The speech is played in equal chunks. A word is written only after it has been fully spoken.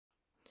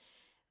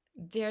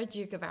Dear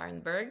Duke of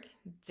Arenberg,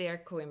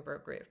 dear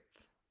Coimbra Group,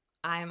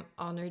 I am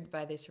honored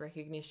by this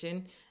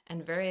recognition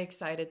and very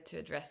excited to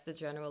address the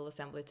General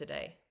Assembly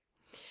today.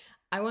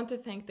 I want to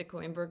thank the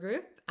Coimbra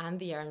Group and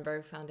the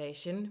Arenberg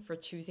Foundation for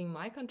choosing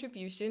my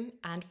contribution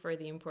and for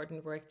the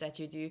important work that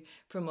you do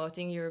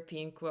promoting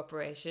European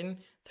cooperation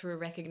through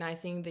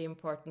recognizing the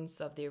importance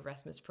of the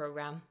Erasmus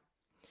program.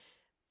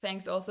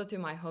 Thanks also to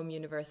my home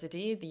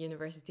university, the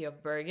University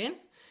of Bergen,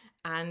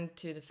 and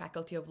to the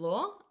Faculty of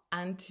Law,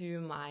 and to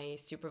my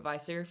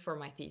supervisor for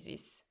my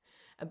thesis.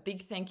 A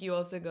big thank you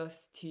also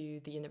goes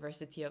to the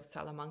University of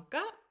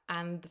Salamanca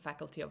and the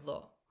Faculty of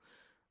Law.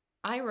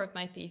 I wrote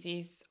my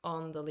thesis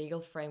on the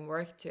legal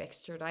framework to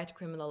extradite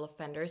criminal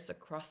offenders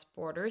across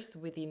borders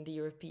within the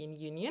European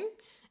Union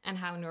and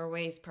how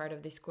Norway is part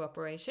of this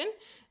cooperation,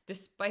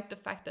 despite the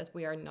fact that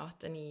we are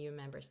not an EU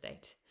member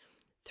state.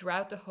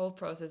 Throughout the whole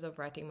process of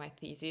writing my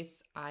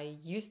thesis, I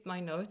used my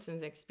notes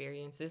and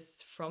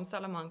experiences from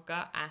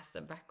Salamanca as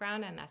a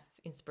background and as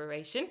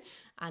inspiration,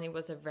 and it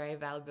was a very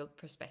valuable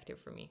perspective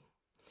for me.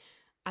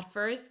 At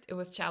first, it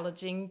was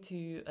challenging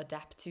to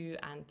adapt to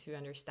and to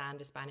understand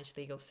the Spanish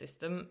legal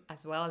system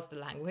as well as the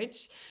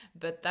language,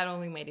 but that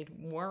only made it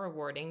more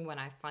rewarding when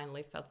I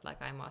finally felt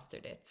like I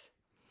mastered it.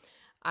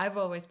 I've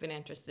always been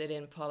interested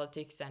in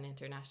politics and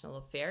international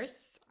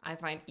affairs. I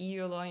find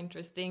EU law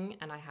interesting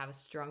and I have a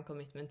strong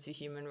commitment to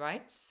human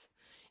rights.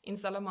 In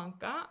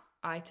Salamanca,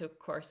 I took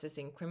courses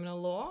in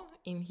criminal law,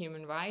 in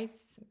human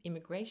rights,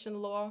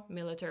 immigration law,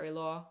 military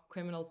law,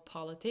 criminal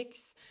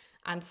politics,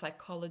 and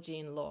psychology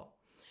in law.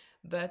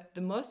 But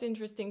the most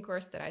interesting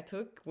course that I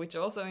took, which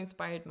also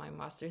inspired my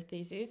master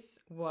thesis,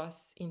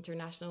 was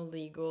International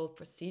Legal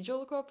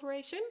Procedural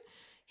Cooperation.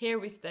 Here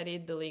we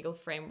studied the legal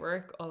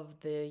framework of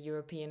the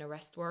European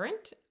arrest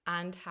warrant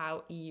and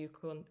how EU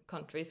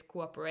countries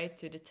cooperate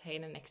to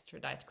detain and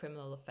extradite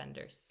criminal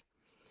offenders.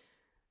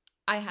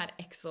 I had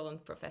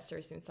excellent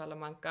professors in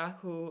Salamanca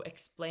who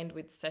explained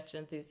with such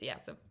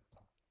enthusiasm.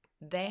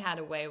 They had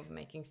a way of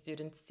making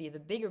students see the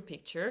bigger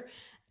picture,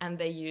 and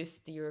they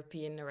used the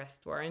European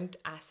arrest warrant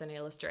as an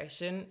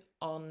illustration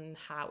on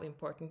how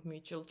important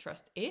mutual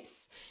trust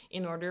is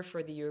in order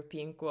for the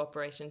European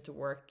cooperation to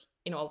work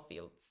in all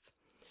fields.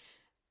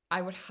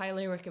 I would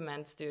highly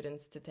recommend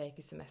students to take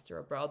a semester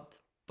abroad,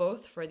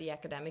 both for the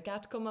academic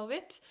outcome of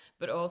it,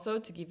 but also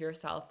to give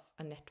yourself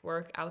a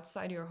network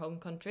outside your home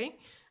country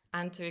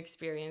and to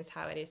experience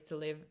how it is to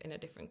live in a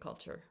different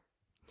culture.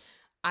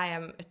 I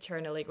am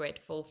eternally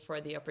grateful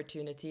for the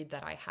opportunity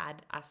that I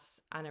had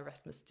as an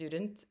Erasmus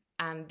student,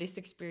 and this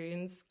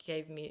experience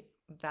gave me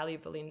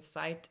valuable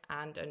insight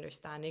and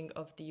understanding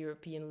of the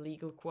European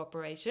legal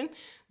cooperation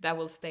that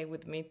will stay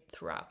with me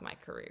throughout my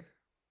career.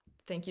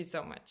 Thank you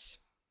so much.